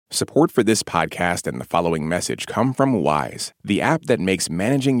Support for this podcast and the following message come from Wise, the app that makes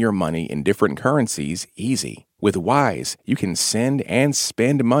managing your money in different currencies easy. With Wise, you can send and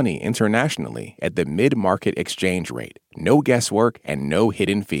spend money internationally at the mid-market exchange rate. No guesswork and no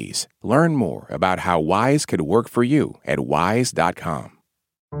hidden fees. Learn more about how Wise could work for you at wise.com.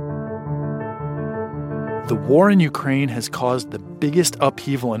 The war in Ukraine has caused the biggest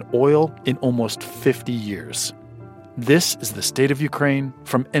upheaval in oil in almost 50 years. This is the State of Ukraine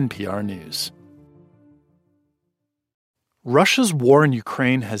from NPR News. Russia's war in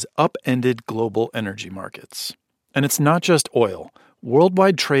Ukraine has upended global energy markets. And it's not just oil.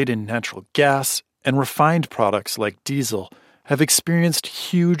 Worldwide trade in natural gas and refined products like diesel have experienced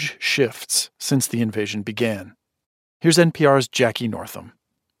huge shifts since the invasion began. Here's NPR's Jackie Northam.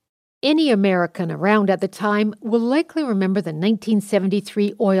 Any American around at the time will likely remember the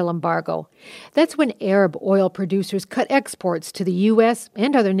 1973 oil embargo. That's when Arab oil producers cut exports to the U.S.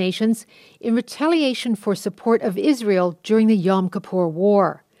 and other nations in retaliation for support of Israel during the Yom Kippur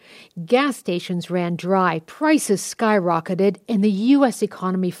War. Gas stations ran dry, prices skyrocketed, and the U.S.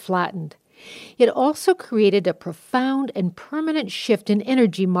 economy flattened. It also created a profound and permanent shift in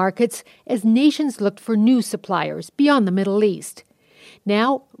energy markets as nations looked for new suppliers beyond the Middle East.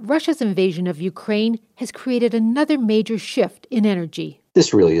 Now, Russia's invasion of Ukraine has created another major shift in energy.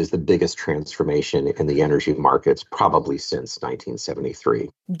 This really is the biggest transformation in the energy markets probably since 1973.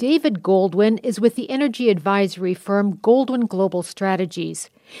 David Goldwyn is with the energy advisory firm Goldwyn Global Strategies.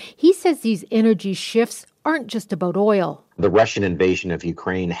 He says these energy shifts aren't just about oil. The Russian invasion of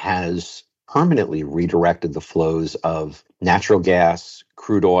Ukraine has permanently redirected the flows of natural gas,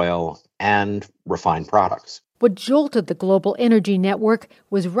 crude oil, and refined products. What jolted the global energy network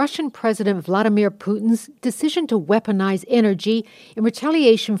was Russian President Vladimir Putin's decision to weaponize energy in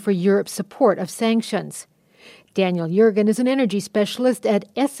retaliation for Europe's support of sanctions. Daniel Yergin is an energy specialist at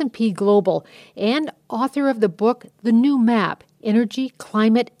S&P Global and author of the book The New Map, Energy,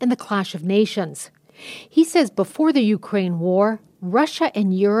 Climate, and the Clash of Nations. He says before the Ukraine war, Russia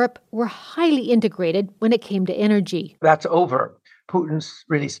and Europe were highly integrated when it came to energy. That's over. Putin's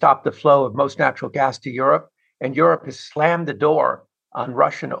really stopped the flow of most natural gas to Europe. And Europe has slammed the door on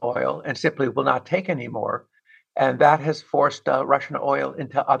Russian oil and simply will not take any more. And that has forced Russian oil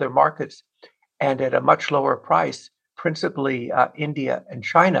into other markets and at a much lower price, principally India and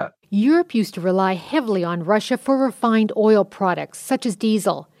China. Europe used to rely heavily on Russia for refined oil products, such as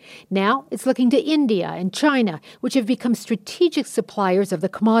diesel. Now it's looking to India and China, which have become strategic suppliers of the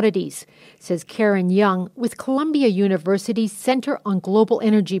commodities, says Karen Young with Columbia University's Center on Global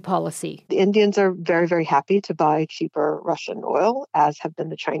Energy Policy. The Indians are very, very happy to buy cheaper Russian oil, as have been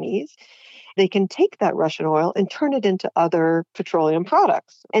the Chinese. They can take that Russian oil and turn it into other petroleum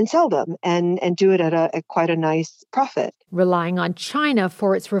products and sell them and do it at quite a nice profit. Relying on China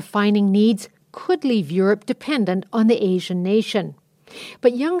for its refining needs could leave Europe dependent on the Asian nation.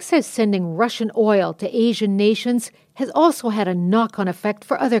 But Young says sending Russian oil to Asian nations has also had a knock-on effect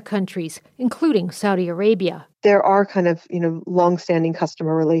for other countries, including Saudi Arabia. There are kind of, long-standing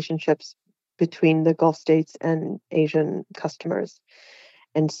customer relationships between the Gulf states and Asian customers.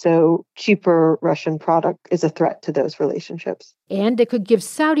 And so cheaper Russian product is a threat to those relationships. And it could give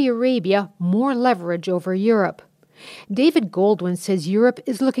Saudi Arabia more leverage over Europe. David Goldwyn says Europe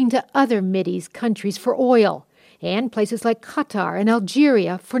is looking to other Mideast countries for oil and places like Qatar and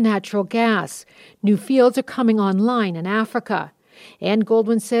Algeria for natural gas. New fields are coming online in Africa. And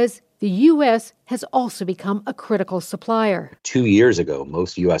Goldwyn says the U.S. has also become a critical supplier. 2 years ago,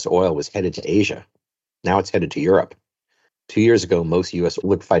 most U.S. oil was headed to Asia. Now it's headed to Europe. 2 years ago, most U.S.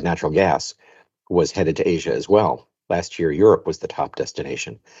 liquefied natural gas was headed to Asia as well. Last year, Europe was the top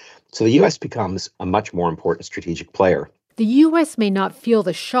destination. So the U.S. becomes a much more important strategic player. The U.S. may not feel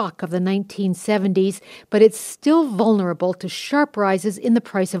the shock of the 1970s, but it's still vulnerable to sharp rises in the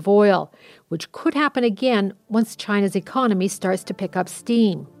price of oil, which could happen again once China's economy starts to pick up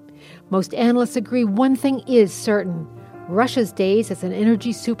steam. Most analysts agree one thing is certain. Russia's days as an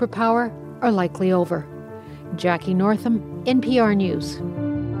energy superpower are likely over. Jackie Northam, NPR News.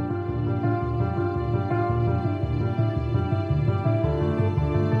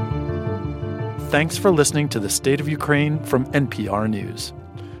 Thanks for listening to The State of Ukraine from NPR News.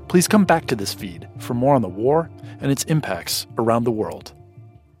 Please come back to this feed for more on the war and its impacts around the world.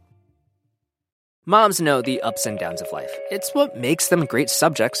 Moms know the ups and downs of life. It's what makes them great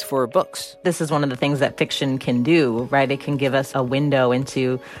subjects for books. This is one of the things that fiction can do, right? It can give us a window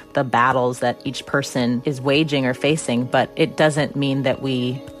into the battles that each person is waging or facing, but it doesn't mean that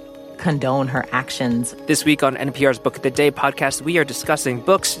we condone her actions. This week on NPR's Book of the Day podcast, we are discussing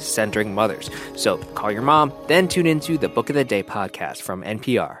books centering mothers. So call your mom, then tune into the Book of the Day podcast from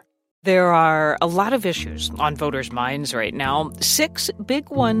NPR. There are a lot of issues on voters' minds right now. 6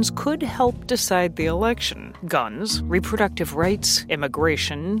 big ones could help decide the election: guns, reproductive rights,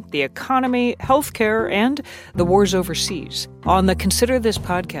 immigration, the economy, healthcare, and the wars overseas. On the Consider This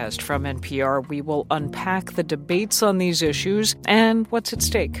podcast from NPR, we will unpack the debates on these issues and what's at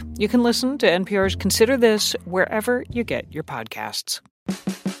stake. You can listen to NPR's Consider This wherever you get your podcasts.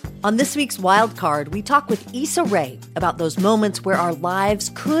 On this week's Wild Card, we talk with Issa Rae about those moments where our lives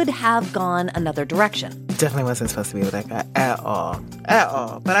could have gone another direction. Definitely wasn't supposed to be with that guy at all. At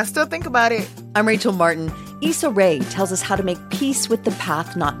all. But I still think about it. I'm Rachel Martin. Issa Rae tells us how to make peace with the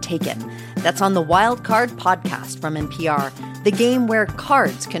path not taken. That's on the Wild Card podcast from NPR, the game where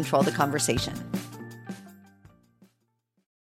cards control the conversation.